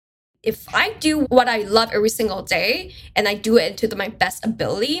If I do what I love every single day and I do it to my best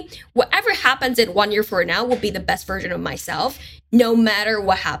ability, whatever happens in 1 year from now will be the best version of myself, no matter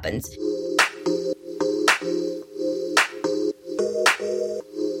what happens.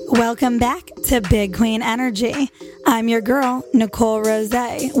 Welcome back to Big Queen Energy. I'm your girl, Nicole Rose,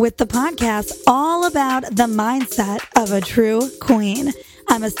 with the podcast all about the mindset of a true queen.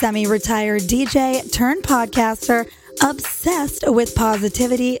 I'm a semi-retired DJ turned podcaster obsessed with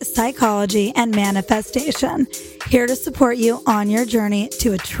positivity, psychology, and manifestation. Here to support you on your journey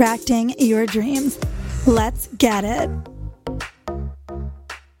to attracting your dreams. Let's get it.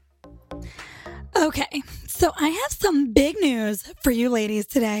 Okay, so I have some big news for you ladies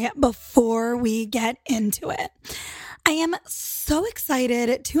today before we get into it. I am so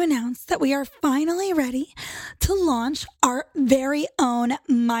excited to announce that we are finally ready to launch our very own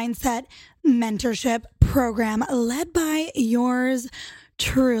mindset mentorship program led by yours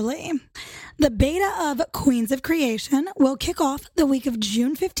truly. The beta of Queens of Creation will kick off the week of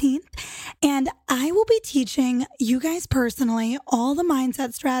June 15th, and I will be teaching you guys personally all the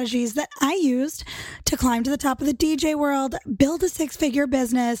mindset strategies that I used to climb to the top of the DJ world, build a six-figure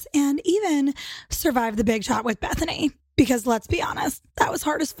business, and even survive the big shot with Bethany. Because let's be honest, that was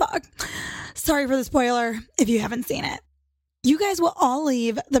hard as fuck. Sorry for the spoiler if you haven't seen it. You guys will all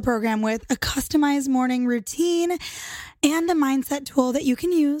leave the program with a customized morning routine and a mindset tool that you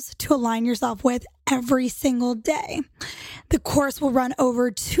can use to align yourself with every single day. The course will run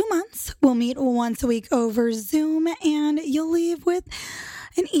over 2 months. We'll meet once a week over Zoom, and you'll leave with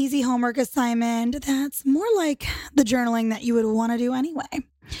an easy homework assignment that's more like the journaling that you would want to do anyway.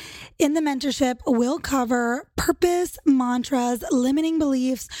 In the mentorship, we'll cover purpose, mantras, limiting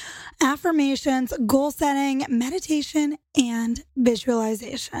beliefs, affirmations, goal setting, meditation, and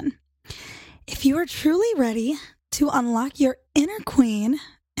visualization. If you are truly ready to unlock your inner queen,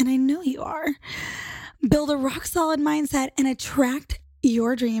 and I know you are, build a rock-solid mindset and attract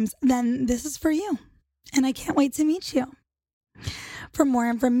your dreams, then this is for you. And I can't wait to meet you. For more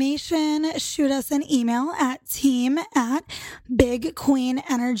information, shoot us an email at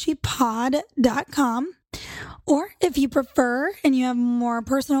team@bigqueenenergypod.com. Or if you prefer and you have more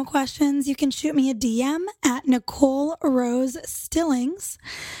personal questions, you can shoot me a DM at Nicole Rose Stillings.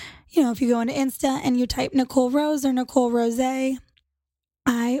 You know, if you go into Insta and you type Nicole Rose or Nicole Rose, I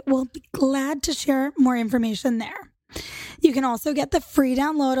will be glad to share more information there. You can also get the free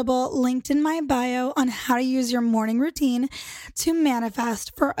downloadable linked in my bio on how to use your morning routine to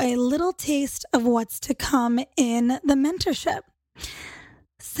manifest for a little taste of what's to come in the mentorship.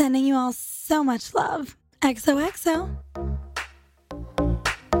 Sending you all so much love. XOXO.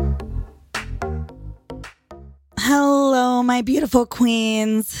 Hello, my beautiful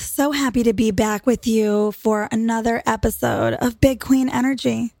queens. So happy to be back with you for another episode of Big Queen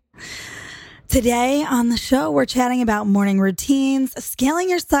Energy. Today on the show, we're chatting about morning routines, scaling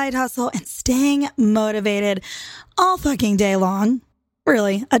your side hustle, and staying motivated all fucking day long.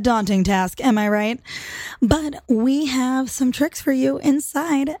 Really, a daunting task, am I right? But we have some tricks for you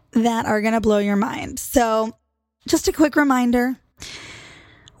inside that are going to blow your mind. So just a quick reminder,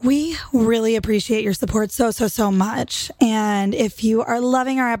 we really appreciate your support so much. And if you are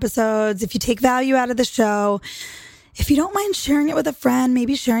loving our episodes, if you take value out of the show, if you don't mind sharing it with a friend,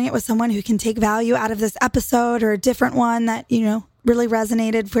 maybe sharing it with someone who can take value out of this episode or a different one that, really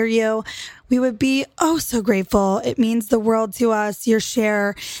resonated for you, we would be so grateful. It means the world to us. Your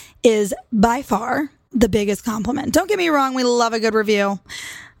share is by far the biggest compliment. Don't get me wrong, we love a good review,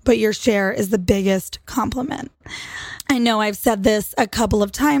 but your share is the biggest compliment. I know I've said this a couple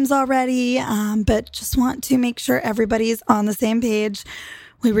of times already, but just want to make sure everybody's on the same page.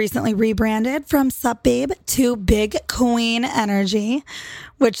 We recently rebranded from Sup Babe to Big Queen Energy,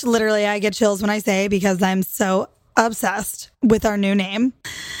 which literally I get chills when I say because I'm so obsessed with our new name.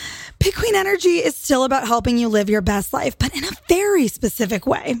 Big Queen Energy is still about helping you live your best life, but in a very specific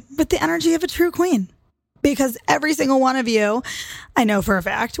way, with the energy of a true queen. Because every single one of you, I know for a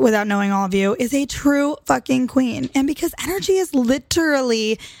fact, without knowing all of you, is a true fucking queen. And because energy is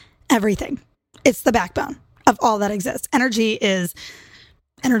literally everything. It's the backbone of all that exists. Energy is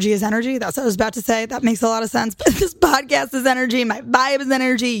energy. That's what I was about to say. That makes a lot of sense. But this podcast is energy. My vibe is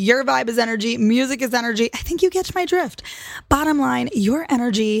energy. Your vibe is energy. Music is energy. I think you catch my drift. Bottom line, your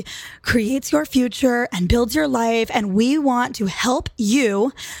energy creates your future and builds your life. And we want to help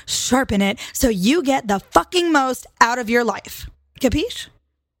you sharpen it so you get the fucking most out of your life. Capiche?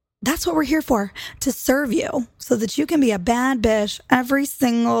 That's what we're here for, to serve you so that you can be a bad bitch every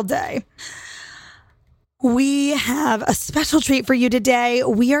single day. We have a special treat for you today.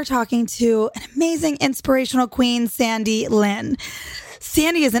 We are talking to an amazing inspirational queen, Sandy Lynn.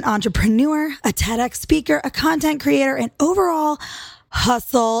 Sandy is an entrepreneur, a TEDx speaker, a content creator, and overall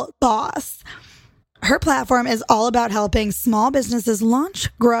hustle boss. Her platform is all about helping small businesses launch,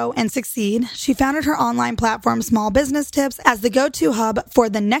 grow, and succeed. She founded her online platform, Small Business Tips, as the go-to hub for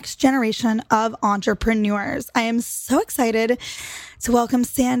the next generation of entrepreneurs. I am so excited to welcome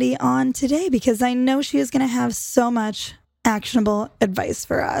Sandy on today because I know she is going to have so much actionable advice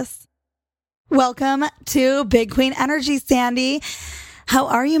for us. Welcome to Big Queen Energy, Sandy. How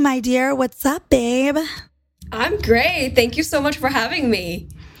are you, my dear? What's up, babe? I'm great. Thank you so much for having me.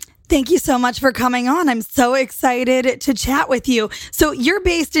 Thank you so much for coming on. I'm so excited to chat with you. So you're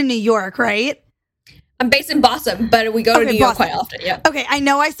based in New York, right? I'm based in Boston, but we go to New York quite often. Yeah. Okay. I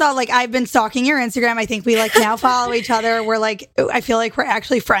know I saw, I've been stalking your Instagram. I think we now follow each other. We're I feel like we're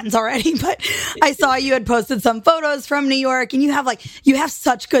actually friends already, but I saw you had posted some photos from New York and you have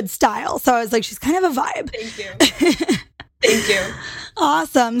such good style. So I was like, she's kind of a vibe. Thank you. Thank you.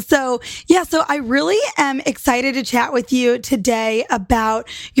 Awesome. So I really am excited to chat with you today about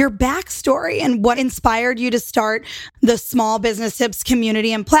your backstory and what inspired you to start the Small Business Tips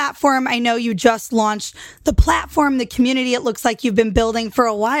community and platform. I know you just launched the platform, the community. It looks like you've been building for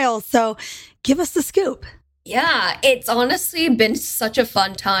a while. So give us the scoop. Yeah, it's honestly been such a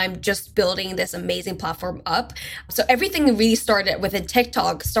fun time just building this amazing platform up. So everything really started within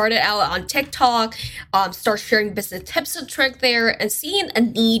TikTok. Started out on TikTok, start sharing business tips and tricks there, and seeing a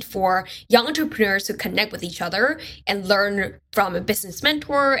need for young entrepreneurs to connect with each other and learn from a business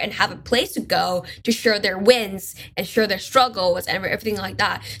mentor and have a place to go to share their wins and share their struggles and everything like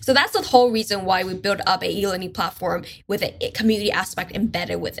that. So that's the whole reason why we built up a e-learning platform with a community aspect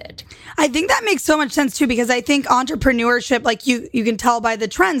embedded with it. I think that makes so much sense too, because I think entrepreneurship, you can tell by the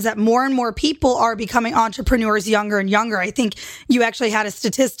trends that more and more people are becoming entrepreneurs younger and younger. I think you actually had a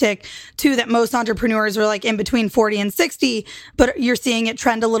statistic too that most entrepreneurs are in between 40 and 60, but you're seeing it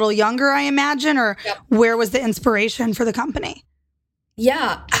trend a little younger, I imagine, or Yep. Where was the inspiration for the company?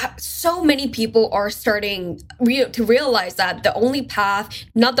 Yeah, so many people are starting to realize that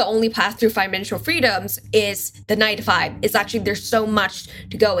not the only path through financial freedoms is the 9-to-5. It's actually, there's so much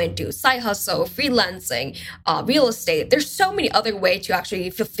to go into. Side hustle, freelancing, real estate. There's so many other ways to actually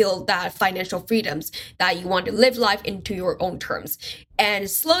fulfill that financial freedoms that you want to live life into your own terms. And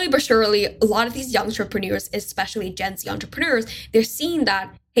slowly but surely, a lot of these young entrepreneurs, especially Gen Z entrepreneurs, they're seeing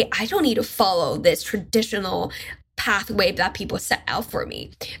that, hey, I don't need to follow this traditional pathway that people set out for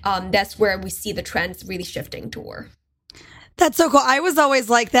me. That's where we see the trends really shifting toward. That's so cool. I was always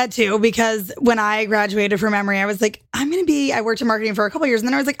like that too, because when I graduated from Emory, I was like, I worked in marketing for a couple of years, and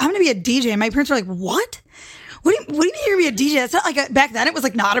then I was like, I'm going to be a DJ. And my parents were like, what? What do you mean you're going to be a DJ? That's not back then it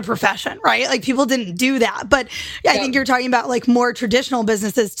was not a profession, right? People didn't do that. But I think you're talking about more traditional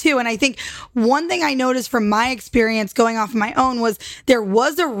businesses too. And I think one thing I noticed from my experience going off of my own was there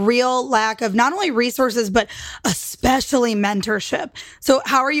was a real lack of not only resources, but especially mentorship. So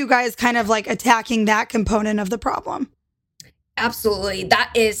how are you guys kind of attacking that component of the problem? Absolutely. That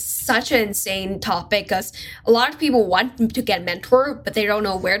is such an insane topic because a lot of people want to get mentored, but they don't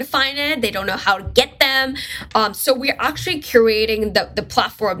know where to find it. They don't know how to get them. So we're actually curating the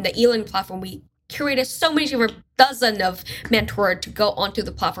platform, the e-learning platform. We curated so many different dozen of mentors to go onto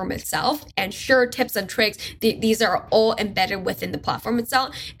the platform itself and share tips and tricks. These are all embedded within the platform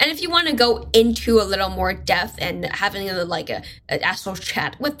itself. And if you want to go into a little more depth and having an actual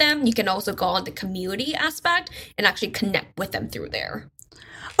chat with them, you can also go on the community aspect and actually connect with them through there.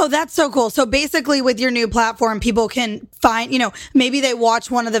 Oh, that's so cool. So basically with your new platform, people can find, maybe they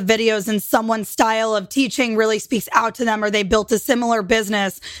watch one of the videos and someone's style of teaching really speaks out to them, or they built a similar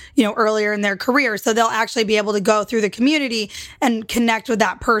business, earlier in their career. So they'll actually be able to go through the community and connect with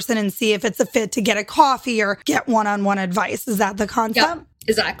that person and see if it's a fit to get a coffee or get one-on-one advice. Is that the concept? Yeah,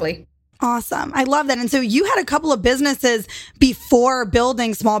 exactly. Awesome. I love that. And so you had a couple of businesses before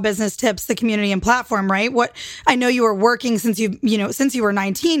building Small Business Tips, the community and platform, right? I know you were working since you were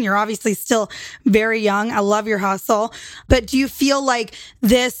 19. You're obviously still very young. I love your hustle. But do you feel like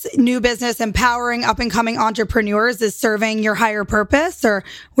this new business empowering up and coming entrepreneurs is serving your higher purpose, or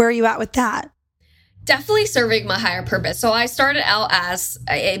where are you at with that? Definitely serving my higher purpose. So I started out as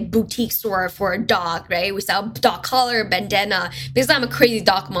a boutique store for a dog, right? We sell dog collar, bandana, because I'm a crazy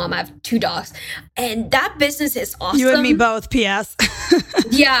dog mom. I have 2 dogs. And that business is awesome. You and me both, P.S.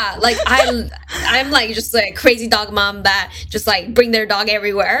 Yeah, I'm just a crazy dog mom that just bring their dog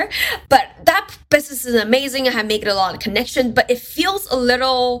everywhere. But that business is amazing. I have made a lot of connections, but it feels a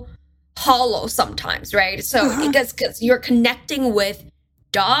little hollow sometimes, right? So because you're connecting with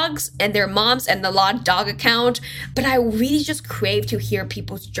dogs and their moms and the lot dog account, but I really just crave to hear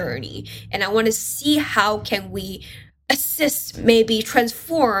people's journey, and I want to see how can we assist, maybe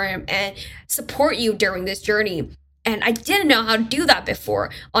transform and support you during this journey. And I didn't know how to do that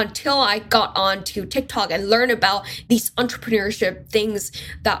before until I got onto TikTok and learned about these entrepreneurship things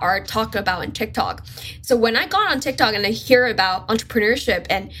that are talked about in TikTok. So when I got on TikTok and I hear about entrepreneurship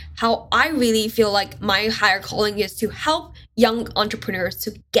and how I really feel like my higher calling is to help young entrepreneurs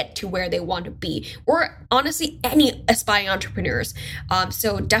to get to where they want to be, or honestly, any aspiring entrepreneurs.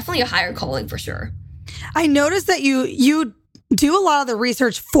 So definitely a higher calling for sure. I noticed that you do a lot of the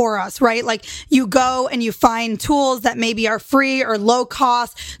research for us, right? Like you go and you find tools that maybe are free or low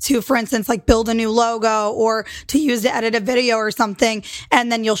cost to, for instance, like build a new logo or to use to edit a video or something. And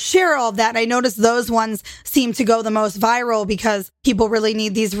then you'll share all of that. I noticed those ones seem to go the most viral because people really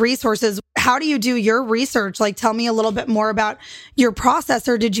need these resources. How do you do your research? Like, tell me a little bit more about your process,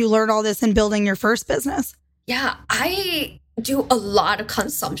 or did you learn all this in building your first business? Yeah, I do a lot of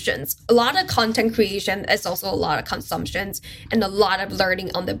consumptions. A lot of content creation is also a lot of consumptions and a lot of learning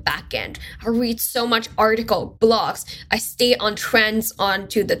on the back end. I read so much article, blogs. I stay on trends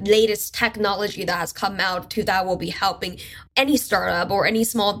onto the latest technology that has come out to that will be helping any startup or any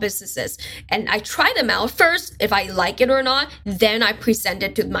small businesses. And I try them out first. If I like it or not, then I present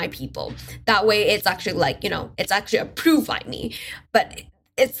it to my people. That way it's actually like, it's actually approved by me. But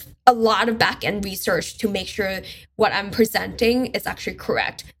it's a lot of back-end research to make sure what I'm presenting is actually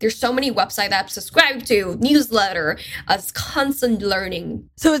correct. There's so many websites that I've subscribed to, newsletter, it's constant learning.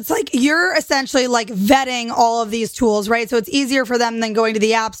 So it's like you're essentially like vetting all of these tools, right? So it's easier for them than going to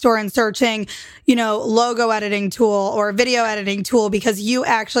the App Store and searching, logo editing tool or video editing tool, because you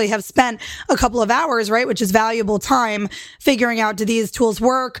actually have spent a couple of hours, right? Which is valuable time figuring out, do these tools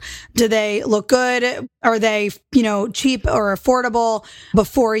work? Do they look good? Are they, cheap or affordable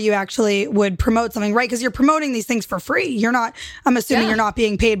before you actually would promote something, right? Because you're promoting these things for free. I'm assuming you're not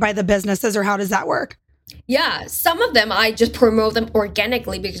being paid by the businesses, or how does that work? Yeah, some of them I just promote them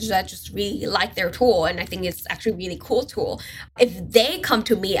organically because I just really like their tool and I think it's actually a really cool tool. If they come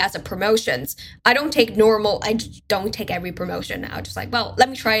to me as a promotions, I don't take every promotion. I'll just like, well, let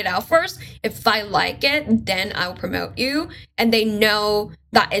me try it out first. If I like it, then I'll promote you. And they know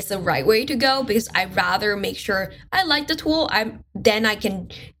that is the right way to go because I'd rather make sure I like the tool. Then I can,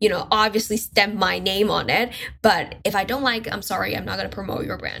 obviously stamp my name on it. But if I don't like, I'm sorry, I'm not going to promote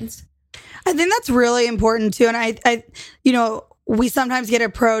your brands. I think that's really important too. And I we sometimes get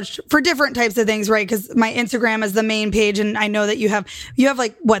approached for different types of things, right? Because my Instagram is the main page. And I know that you have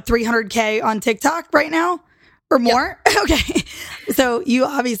like, what, 300K on TikTok right now or more? Yep. Okay. So you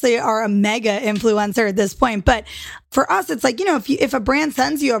obviously are a mega influencer at this point. But for us, it's like, if a brand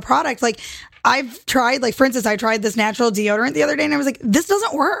sends you a product, like I've tried, like, for instance, I tried this natural deodorant the other day and I was like, this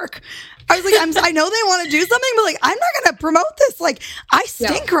doesn't work. I was like, I know they want to do something, but like, I'm not going to promote this. Like, I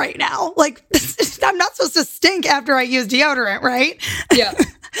stink right now. Like, I'm not supposed to stink after I use deodorant, right? Yeah.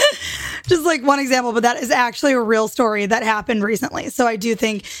 Just like one example, but that is actually a real story that happened recently. So I do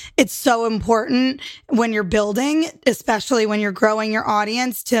think it's so important when you're building, especially when you're growing your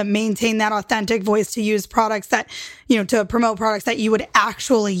audience, to maintain that authentic voice, to use products that, to promote products that you would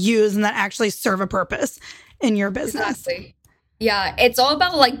actually use and that actually serve a purpose in your business. Exactly. Yeah, it's all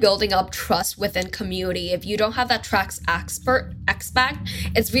about like building up trust within community. If you don't have that trust aspect,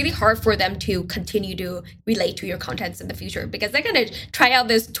 it's really hard for them to continue to relate to your contents in the future because they're going to try out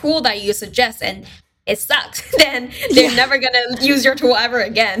this tool that you suggest and it sucks. Then they're never going to use your tool ever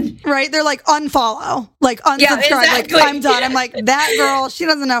again. Right? They're like unfollow, like unsubscribe, exactly. Like I'm done. I'm like, that girl, she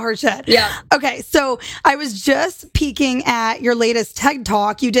doesn't know her shit. Yeah. Okay. So I was just peeking at your latest TED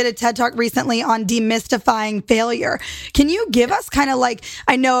Talk. You did a TED Talk recently on demystifying failure. Can you give us kind of like,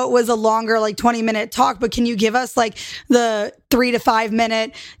 I know it was a longer, like 20-minute talk, but can you give us like the 3 to 5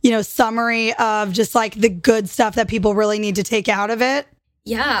 minute, summary of just like the good stuff that people really need to take out of it?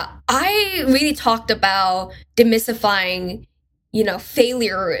 Yeah, I really talked about demystifying,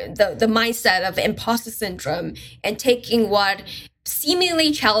 failure, the mindset of imposter syndrome and taking what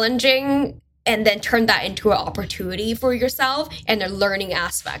seemingly challenging and then turn that into an opportunity for yourself and a learning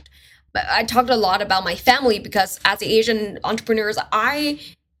aspect. But I talked a lot about my family because as Asian entrepreneurs,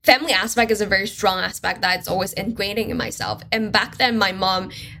 family aspect is a very strong aspect that's always ingraining in myself. And back then, my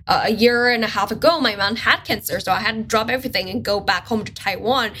mom, a year and a half ago, my mom had cancer. So I had to drop everything and go back home to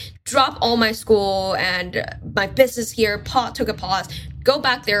Taiwan, drop all my school and my business here, took a pause, go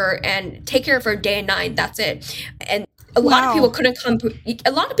back there and take care of her day and night. That's it. And a lot of people couldn't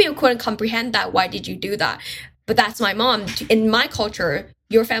comprehend that. Why did you do that? But that's my mom. In my culture,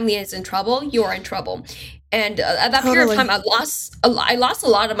 your family is in trouble, you're in trouble. And at that period of time, I lost a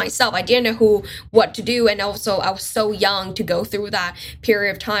lot of myself. I didn't know what to do, and also I was so young to go through that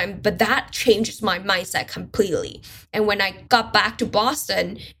period of time. But that changed my mindset completely. And when I got back to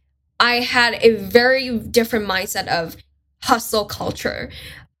Boston, I had a very different mindset of hustle culture.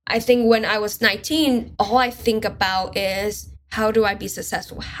 I think when I was 19, all I think about is, how do I be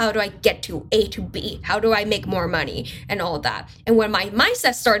successful? How do I get to A to B? How do I make more money and all of that? And when my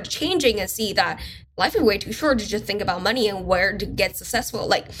mindset started changing and see that life is way too short to just think about money and where to get successful.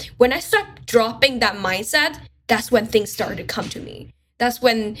 Like when I start dropping that mindset, that's when things started to come to me. That's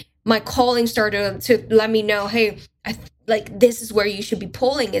when my calling started to let me know, hey, this is where you should be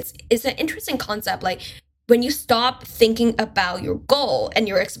pulling. It's an interesting concept. Like when you stop thinking about your goal and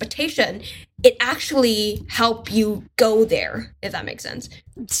your expectation, it actually help you go there, if that makes sense.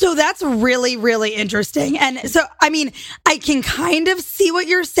 So that's really, really interesting. And so, I mean, I can kind of see what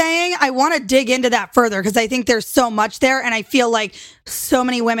you're saying. I want to dig into that further because I think there's so much there. And I feel like so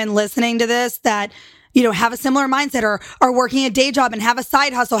many women listening to this that, you know, have a similar mindset or are working a day job and have a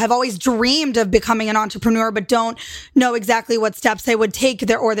side hustle, have always dreamed of becoming an entrepreneur, but don't know exactly what steps they would take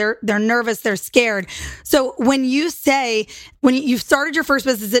they're nervous, they're scared. So when you started your first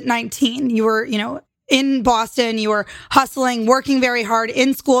business at 19, you were, you know, in Boston, you were hustling, working very hard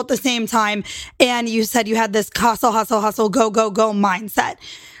in school at the same time. And you said you had this hustle, go, go, go mindset.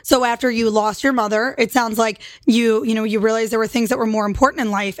 So after you lost your mother, it sounds like you realized there were things that were more important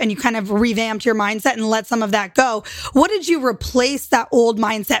in life and you kind of revamped your mindset and let some of that go. What did you replace that old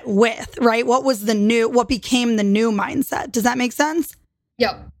mindset with, right? What became the new mindset? Does that make sense?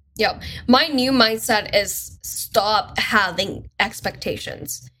 Yep. My new mindset is stop having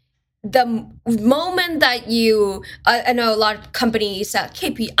expectations. The moment that I know a lot of companies set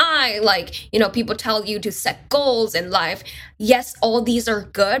KPI, like, you know, people tell you to set goals in life. Yes, all these are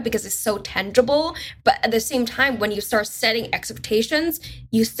good because it's so tangible. But at the same time, when you start setting expectations,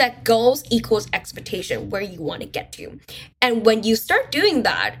 you set goals equals expectation where you want to get to. And when you start doing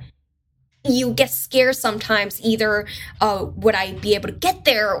that, you get scared sometimes, either would I be able to get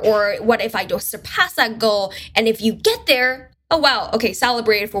there, or what if I don't surpass that goal? And if you get there, oh wow, okay,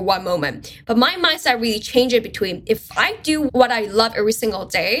 celebrate it for one moment. But my mindset really changed it between, if I do what I love every single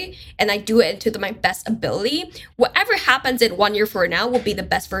day and I do it to my best ability, whatever happens in 1 year from now will be the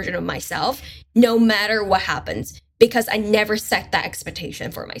best version of myself, no matter what happens, because I never set that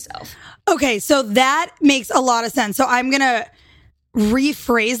expectation for myself. Okay, so that makes a lot of sense. So I'm going to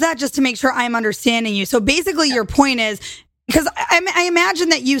rephrase that just to make sure I'm understanding you. So basically your point is, because I imagine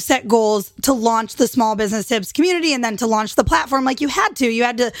that you set goals to launch the Small Business Tips community and then to launch the platform. Like you had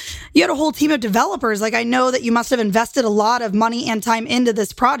a whole team of developers. Like I know that you must have invested a lot of money and time into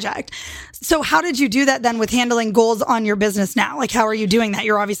this project. So how did you do that then with handling goals on your business now? Like how are you doing that?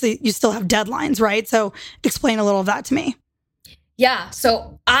 You still have deadlines, right? So explain a little of that to me. Yeah,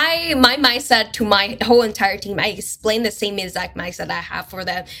 so my mindset to my whole entire team, I explained the same exact mindset I have for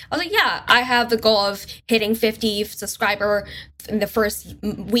them. I was like, yeah, I have the goal of hitting 50 subscriber in the first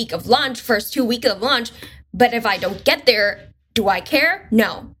 2 weeks of launch, but if I don't get there, do I care?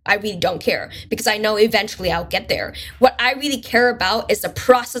 No, I really don't care because I know eventually I'll get there. What I really care about is the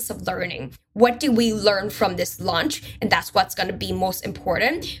process of learning. What do we learn from this launch? And that's what's going to be most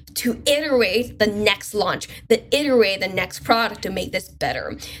important, to iterate the next launch, iterate the next product to make this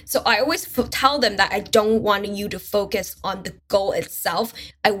better. So I always tell them that I don't want you to focus on the goal itself.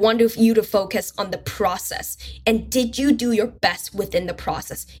 I want you to focus on the process. And did you do your best within the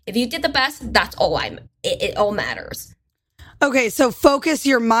process? If you did the best, that's all it all matters. Okay, so focus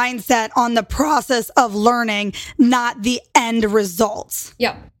your mindset on the process of learning, not the end results.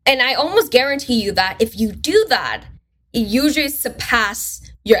 Yeah. And I almost guarantee you that if you do that, it usually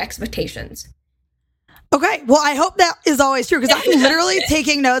surpasses your expectations. Okay, well, I hope that is always true because I'm literally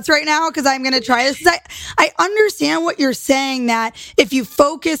taking notes right now because I'm going to try this. I understand what you're saying, that if you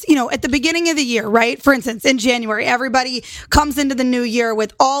focus, you know, at the beginning of the year, right? For instance, in January, everybody comes into the new year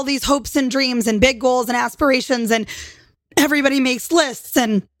with all these hopes and dreams and big goals and aspirations, and everybody makes lists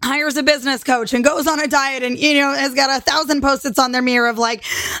and hires a business coach and goes on a diet and, you know, has got 1,000 Post-its on their mirror of like,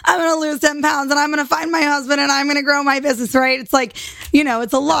 I'm going to lose 10 pounds and I'm going to find my husband and I'm going to grow my business, right? It's like, you know,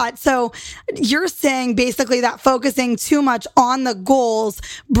 it's a lot. So you're saying basically that focusing too much on the goals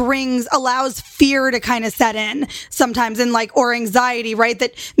allows fear to kind of set in sometimes, and like, or anxiety, right?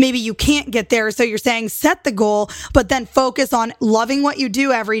 That maybe you can't get there. So you're saying set the goal, but then focus on loving what you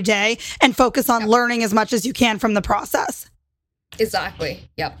do every day and focus on learning as much as you can from the process. Exactly.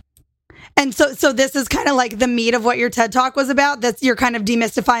 Yep. And so this is kind of like the meat of what your TED Talk was about. That you're kind of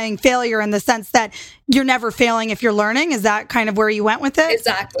demystifying failure in the sense that you're never failing if you're learning. Is that kind of where you went with it?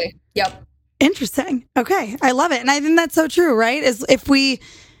 Exactly. Yep. Interesting. Okay. I love it. And I think that's so true, right? Is if we,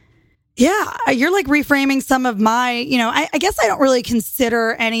 you're like reframing some of my, I guess I don't really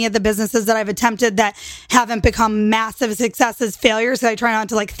consider any of the businesses that I've attempted that haven't become massive successes failures. So I try not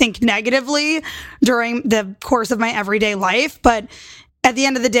to like think negatively during the course of my everyday life. But at the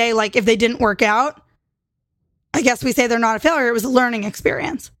end of the day, like if they didn't work out, I guess we say they're not a failure. It was a learning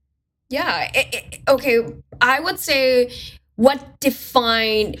experience. Yeah. Okay. I would say what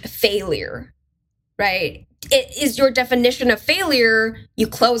defined failure, right? Is your definition of failure you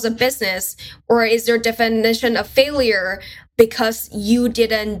close a business, or is your definition of failure because you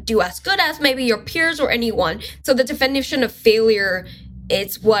didn't do as good as maybe your peers or anyone? So the definition of failure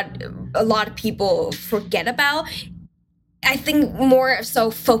is what a lot of people forget about. I think more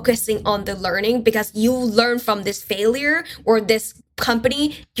so focusing on the learning, because you learn from this failure or this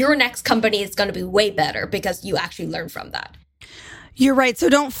company, your next company is going to be way better because you actually learn from that. You're right. So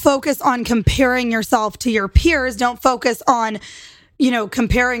don't focus on comparing yourself to your peers. Don't focus on,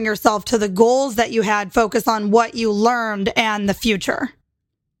 comparing yourself to the goals that you had. Focus on what you learned and the future.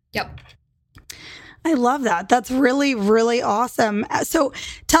 Yep. I love that. That's really, really awesome. So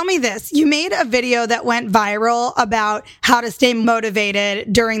tell me this. You made a video that went viral about how to stay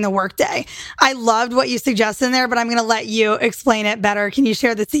motivated during the workday. I loved what you suggested in there, but I'm going to let you explain it better. Can you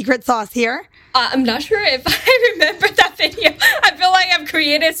share the secret sauce here? I'm not sure if I remember that video. I feel like I've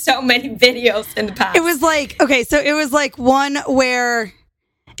created so many videos in the past. It was like, okay, so it was like one where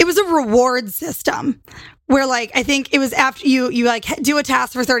it was a reward system where like, I think it was after you like do a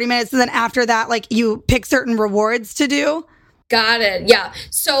task for 30 minutes. And then after that, like you pick certain rewards to do. Got it. Yeah.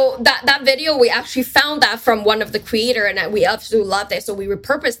 So that video, we actually found that from one of the creator, and we absolutely loved it. So we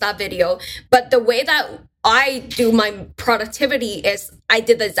repurposed that video. But the way that I do my productivity is I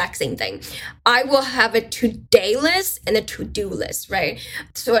did the exact same thing. I will have a to-day list and a to-do list, right?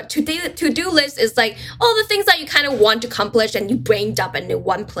 So a to-do list is like all the things that you kind of want to accomplish and you brain dump into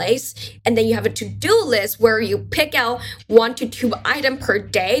one place. And then you have a to-do list where you pick out 1 to 2 items per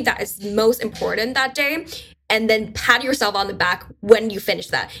day that is most important that day. And then pat yourself on the back when you finish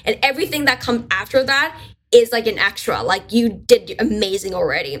that. And everything that comes after that is like an extra, like you did amazing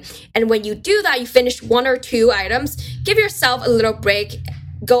already. And when you do that, you finish 1 or 2 items, give yourself a little break,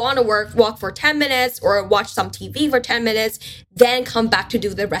 go on a walk for 10 minutes or watch some TV for 10 minutes, then come back to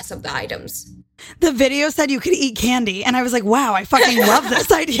do the rest of the items. The video said you could eat candy, and I was like, wow, I fucking love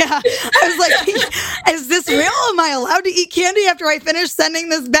this idea. I was like, is this real? Am I allowed to eat candy after I finish sending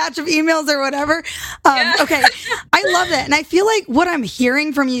this batch of emails or whatever? Okay, I love that. And I feel like what I'm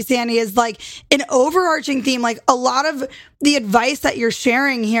hearing from you, Sandy, is like an overarching theme. Like a lot of the advice that you're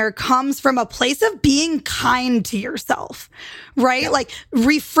sharing here comes from a place of being kind to yourself, right? Yep. Like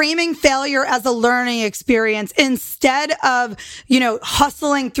reframing failure as a learning experience instead of,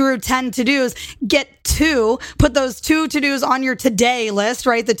 hustling through 10 to-dos. Get 2, put those 2 to-dos on your today list,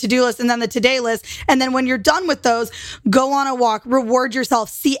 right? The to-do list and then the today list. And then when you're done with those, go on a walk, reward yourself,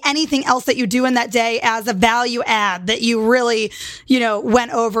 see anything else that you do in that day as a value add that you really,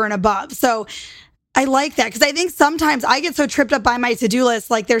 went over and above. So I like that, because I think sometimes I get so tripped up by my to-do list,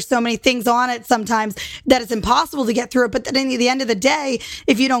 like there's so many things on it sometimes that it's impossible to get through it. But then at the end of the day,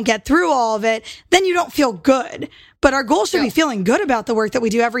 if you don't get through all of it, then you don't feel good. But our goal should be feeling good about the work that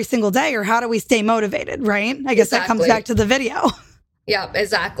we do every single day, or how do we stay motivated, right? I guess that comes back to the video. Yeah,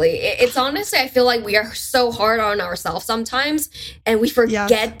 exactly. It's honestly, I feel like we are so hard on ourselves sometimes, and we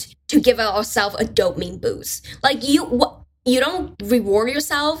forget to give ourselves a dopamine boost. Like you don't reward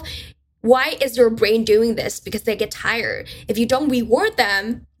yourself. Why is your brain doing this? Because they get tired. If you don't reward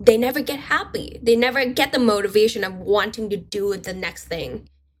them, they never get happy. They never get the motivation of wanting to do the next thing.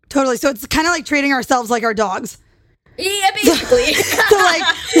 Totally. So it's kind of like treating ourselves like our dogs. Yeah, basically. So like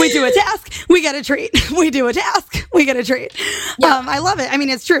we do a task, we get a treat. We do a task, we get a treat. Yeah. I love it. I mean,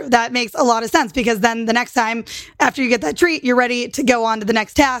 it's true. That makes a lot of sense, because then the next time after you get that treat, you're ready to go on to the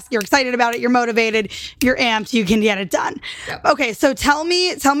next task. You're excited about it. You're motivated. You're amped. You can get it done. Yep. Okay. So tell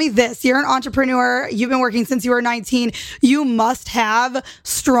me this. You're an entrepreneur. You've been working since you were 19. You must have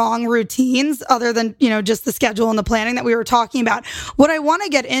strong routines other than, just the schedule and the planning that we were talking about. What I want to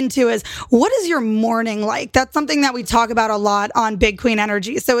get into is, what is your morning like? That's something that we talk about a lot on Big Queen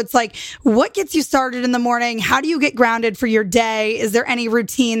Energy. So it's like, what gets you started in the morning? How do you get grounded for your day? Is there any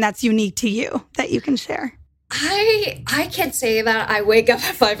routine that's unique to you that you can share? I can say that I wake up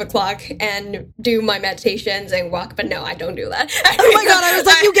at 5 o'clock and do my meditations and walk, but no, I don't do that. Oh my God, I was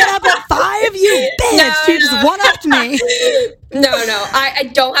like, you get up at 5? You bitch. You just one-upped me. No. I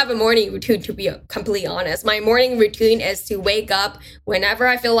don't have a morning routine, to be completely honest. My morning routine is to wake up whenever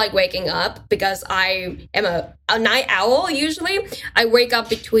I feel like waking up, because I am a night owl usually. I wake up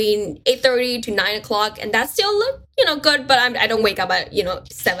between 8:30 to 9 o'clock, and that's still good, but I don't wake up at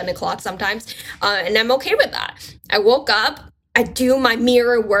 7 o'clock sometimes, and I'm okay with that. I woke up, I do my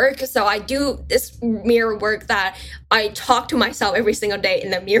mirror work. So I do this mirror work that I talk to myself every single day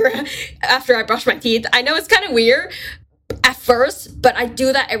in the mirror after I brush my teeth. I know it's kind of weird at first, but I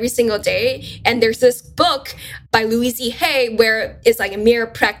do that every single day. And there's this book by Louise Hay where it's like a mirror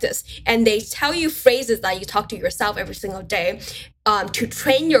practice, and they tell you phrases that you talk to yourself every single day, to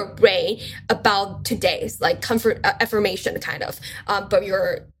train your brain about today's like comfort affirmation kind of, but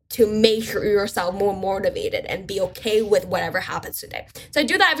to make yourself more motivated and be okay with whatever happens today. So I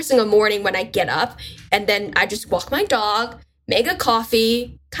do that every single morning when I get up, and then I just walk my dog, make a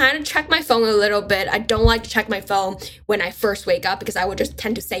coffee, kind of check my phone a little bit. I don't like to check my phone when I first wake up because I would just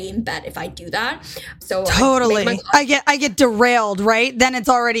tend to stay in bed if I do that. So totally, I get derailed, right? Then it's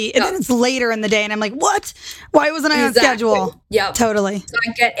then it's later in the day, and I'm like, what? Why wasn't I on schedule? Yeah, totally. So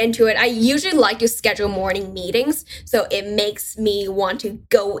I get into it. I usually like to schedule morning meetings, so it makes me want to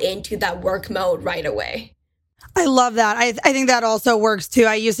go into that work mode right away. I love that. I think that also works too.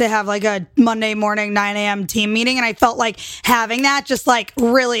 I used to have like a Monday morning 9 a.m. team meeting, and I felt like having that just like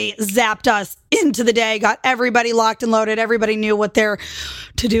really zapped us into the day, got everybody locked and loaded. Everybody knew what their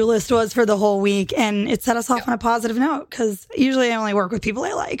to-do list was for the whole week, and it set us off on a positive note, because usually I only work with people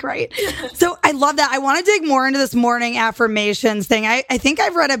I like, right? So I love that. I want to dig more into this morning affirmations thing. I think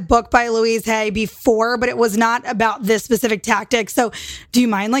I've read a book by Louise Hay before, but it was not about this specific tactic. So do you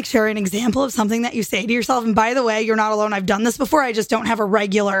mind like sharing an example of something that you say to yourself? And by the way, you're not alone. I've done this before. I just don't have a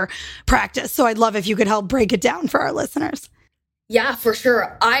regular practice. So I'd love if you could help break it down for our listeners. Yeah, for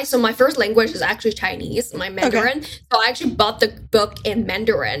sure. So my first language is actually Chinese, my Mandarin. Okay. So I actually bought the book in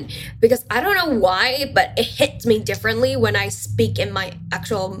Mandarin because I don't know why, but it hits me differently when I speak in my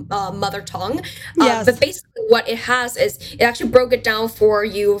actual mother tongue. Yes. But basically what it has is it actually broke it down for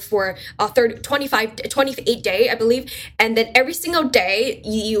you for 28 day, I believe. And then every single day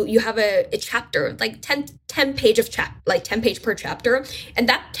you have a chapter, like 10 page of 10 page per chapter. And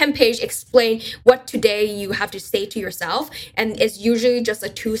that 10 page explain what today you have to say to yourself. And it's usually just a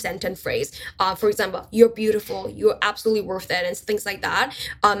 2-sentence phrase. For example, you're beautiful, you're absolutely worth it, and things like that.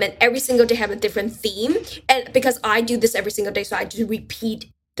 And every single day have a different theme. And because I do this every single day, so I just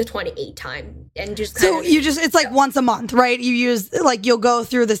repeat the 28 time and just it's like once a month, right? You use like you'll go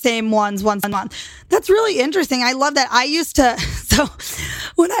through the same ones once a month. That's really interesting. I love that. I used to so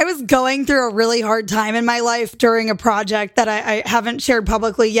when I was going through a really hard time in my life during a project that I haven't shared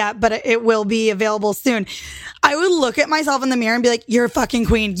publicly yet, but it will be available soon, I would look at myself in the mirror and be like, you're a fucking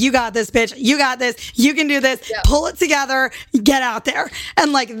queen. You got this, bitch. You got this. You can do this. Yep. Pull it together. Get out there.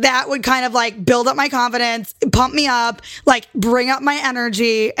 And like that would kind of like build up my confidence, pump me up, like bring up my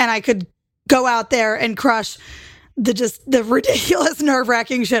energy, and I could go out there and crush the ridiculous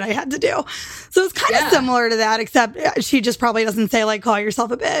nerve-wracking shit I had to do. So it's kind of similar to that, except she just probably doesn't say like, call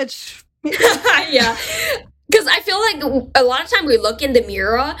yourself a bitch. Yeah. Because I feel like a lot of time we look in the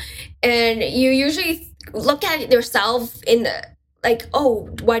mirror and you usually look at yourself in the like, oh,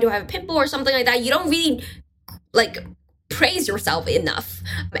 why do I have a pimple or something like that? You don't really like praise yourself enough,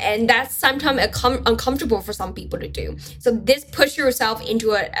 and that's sometimes uncomfortable for some people to do. So this push yourself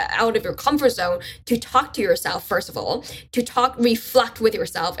into out of your comfort zone to talk to yourself, first of all, to reflect with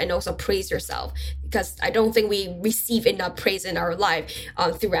yourself, and also praise yourself, because I don't think we receive enough praise in our life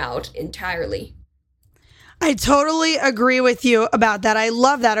throughout entirely. I totally agree with you about that. I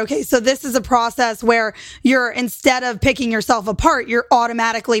love that. Okay, so this is a process where you're, instead of picking yourself apart, you're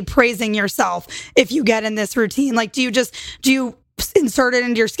automatically praising yourself if you get in this routine. Like, do you insert it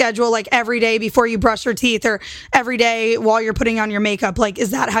into your schedule like every day before you brush your teeth, or every day while you're putting on your makeup? Like,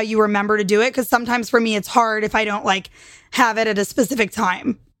 is that how you remember to do it? Because sometimes for me, it's hard if I don't like have it at a specific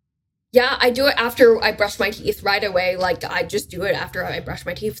time. Yeah, I do it after I brush my teeth right away. Like, I just do it after I brush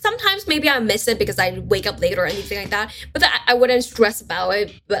my teeth. Sometimes maybe I miss it because I wake up late or anything like that. But I wouldn't stress about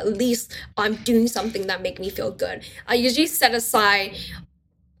it. But at least I'm doing something that makes me feel good. I usually set aside,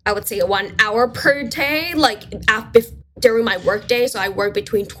 I would say, 1 hour per day, like during my work day. So I work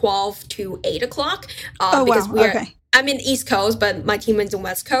between 12 to 8 o'clock. Because okay. I'm in the East Coast, but my team is in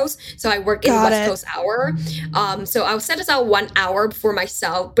West Coast. So I work in West Coast hour. So I'll set aside 1 hour for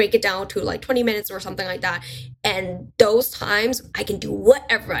myself, break it down to like 20 minutes or something like that. And those times I can do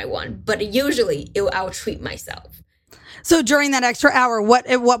whatever I want, but usually I'll treat myself. So during that extra hour,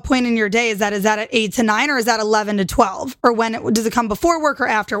 at what point in your day is that? Is that at 8 to 9, or is that 11 to 12? Or does it come before work or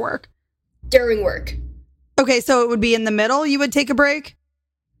after work? During work. Okay, so it would be in the middle you would take a break?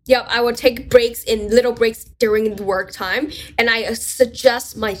 Yep, I would take breaks in little breaks during the work time, and I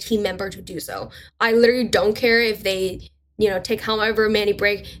suggest my team member to do so. I literally don't care if they, take however many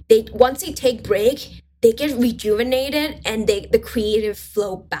break. Once they take break, they get rejuvenated and the creative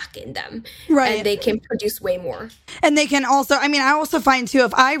flow back in them. Right. And they can produce way more. And they can also, I also find too,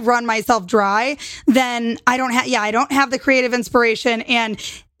 if I run myself dry, then I don't have the creative inspiration, and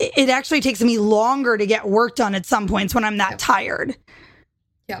it actually takes me longer to get work done at some points when I'm that tired.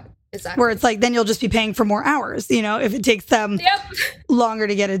 Yeah, exactly. Where it's like, then you'll just be paying for more hours, if it takes them longer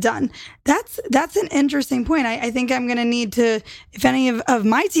to get it done. That's an interesting point. I think I'm going to need to, if any of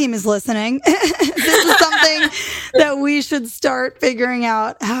my team is listening, this is something that we should start figuring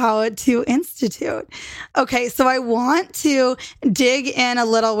out how to institute. Okay, so I want to dig in a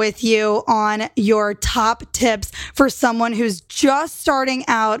little with you on your top tips for someone who's just starting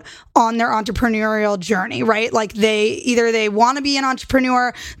out on their entrepreneurial journey, right? Like they want to be an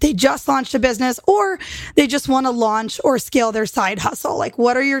entrepreneur, they just launched a business, or they just want to launch or scale their side hustle. Like,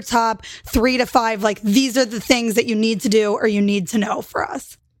 what are your top 3 to 5? Like, these are the things that you need to do or you need to know for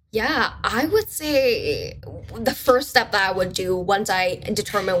us. Yeah, I would say the first step that I would do once I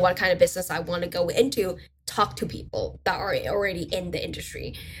determine what kind of business I want to go into, talk to people that are already in the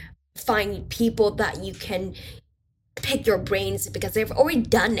industry. Find people that you can pick your brains because they've already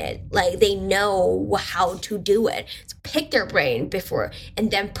done it. Like, they know how to do it. So pick their brain before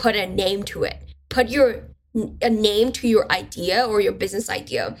and then put a name to it. Put a name to your idea or your business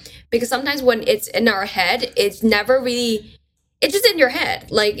idea, because sometimes when it's in our head, it's never really, it's just in your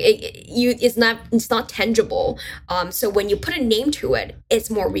head. Like it's not tangible. So when you put a name to it, it's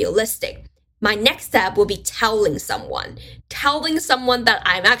more realistic. My next step will be telling someone that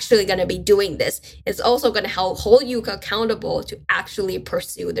I'm actually going to be doing this. It's also going to help hold you accountable to actually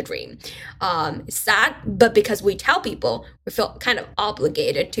pursue the dream. It's sad, but because we tell people, we feel kind of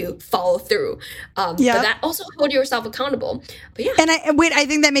obligated to follow through. But that also hold yourself accountable. But yeah. And I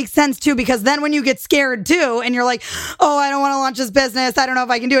think that makes sense too, because then when you get scared too, and you're like, oh, I don't want to launch this business, I don't know if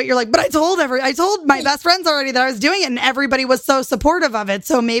I can do it. You're like, but I told my best friends already that I was doing it, and everybody was so supportive of it.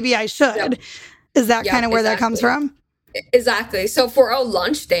 So maybe I should. Yep. Is that kind of where that comes from? Exactly. So for our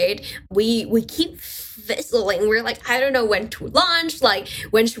launch date, we keep fizzling. We're like, I don't know when to launch, like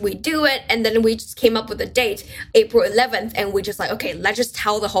when should we do it? And then we just came up with a date, April 11th, and we just like, okay, let's just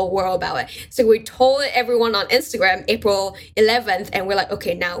tell the whole world about it. So we told everyone on Instagram April 11th, and we're like,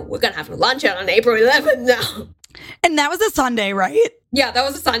 okay, now we're gonna have to launch it on April 11th now. And that was a Sunday, right? Yeah, that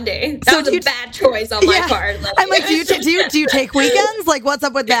was a Sunday. That was a bad choice on my part. Like, I'm like, do you take weekends? Like, what's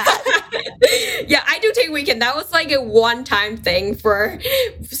up with that? Yeah, I do take weekend. That was like a one-time thing for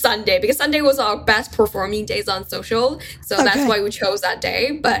Sunday, because Sunday was our best performing days on social. So that's why we chose that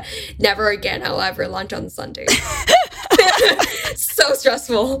day. But never again I'll ever launch on Sunday. So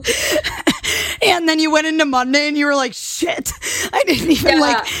stressful. And then you went into Monday and you were like, shit, I didn't even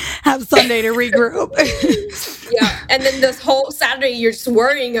have Sunday to regroup. Yeah. And then this whole Saturday, you're just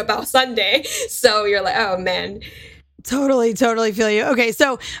worrying about Sunday. So you're like, oh man. Totally feel you. Okay.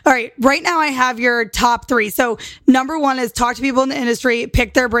 So, all right. Right now I have your top 3. So number 1 is talk to people in the industry,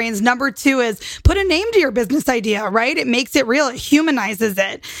 pick their brains. Number 2 is put a name to your business idea, right? It makes it real. It humanizes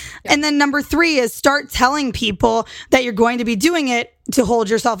it. Yeah. And then number 3 is start telling people that you're going to be doing it to hold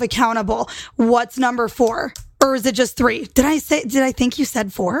yourself accountable. What's number 4? Or is it just 3? Did I think you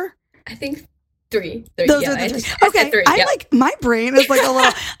said 4? I think 3. Those are the 3. Okay. I'm like, my brain is like a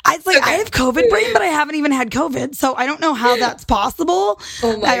little, it's like, I have COVID brain, but I haven't even had COVID. So I don't know how that's possible.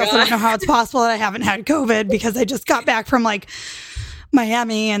 Oh my I also don't know how it's possible that I haven't had COVID, because I just got back from like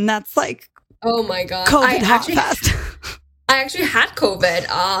Miami, and that's like, oh my God, COVID hot fest. I actually had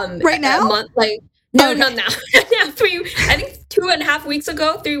COVID. Right now? A month, not now. Yeah, 3 weeks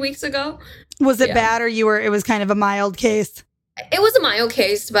ago. Was it bad, or it was kind of a mild case? It was a mild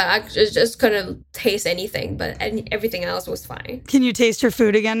case, but I just couldn't taste anything, but everything else was fine. Can you taste your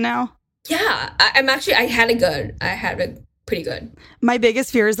food again now? Yeah, I had it good. I had it pretty good. My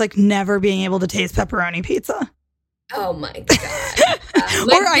biggest fear is like never being able to taste pepperoni pizza. Oh my God.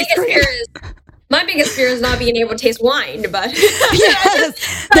 Or ice cream. My biggest fear is not being able to taste wine, but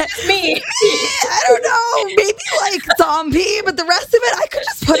yes, that's me. I don't know, maybe like zombie, but the rest of it, I could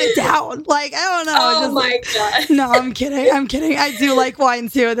just put it down. down. Like, I don't know. Oh my God. No, I'm kidding. I do like wine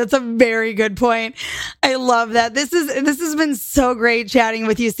too. That's a very good point. I love that. This has been so great chatting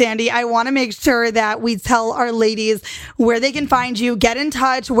with you, Sandy. I want to make sure that we tell our ladies where they can find you, get in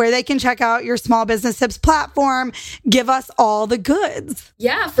touch, where they can check out your Small Business Tips platform. Give us all the goods.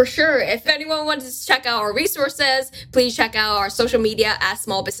 Yeah, for sure. If anyone wants to check out our resources, please check out our social media at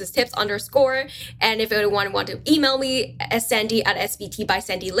smallbusinesstips_. And if anyone want to email me at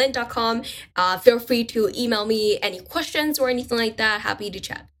sandy@sbtbysandylyn.com, feel free to email me any questions or anything like that. Happy to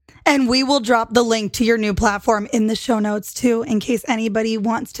chat. And we will drop the link to your new platform in the show notes too, in case anybody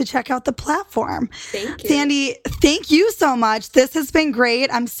wants to check out the platform. Thank you. Sandy, thank you so much. This has been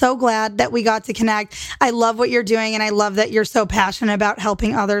great. I'm so glad that we got to connect. I love what you're doing, and I love that you're so passionate about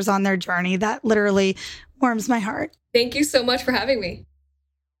helping others on their journey. That literally warms my heart. Thank you so much for having me.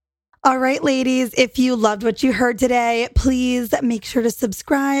 All right, ladies, if you loved what you heard today, please make sure to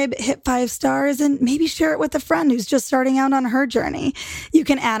subscribe, hit 5 stars, and maybe share it with a friend who's just starting out on her journey. You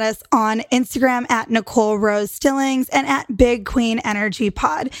can add us on Instagram at Nicole Rose Stillings and at Big Queen Energy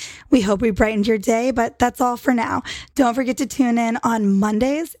Pod. We hope we brightened your day, but that's all for now. Don't forget to tune in on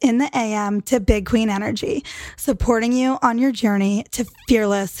Mondays in the AM to Big Queen Energy, supporting you on your journey to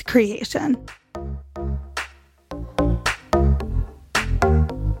fearless creation.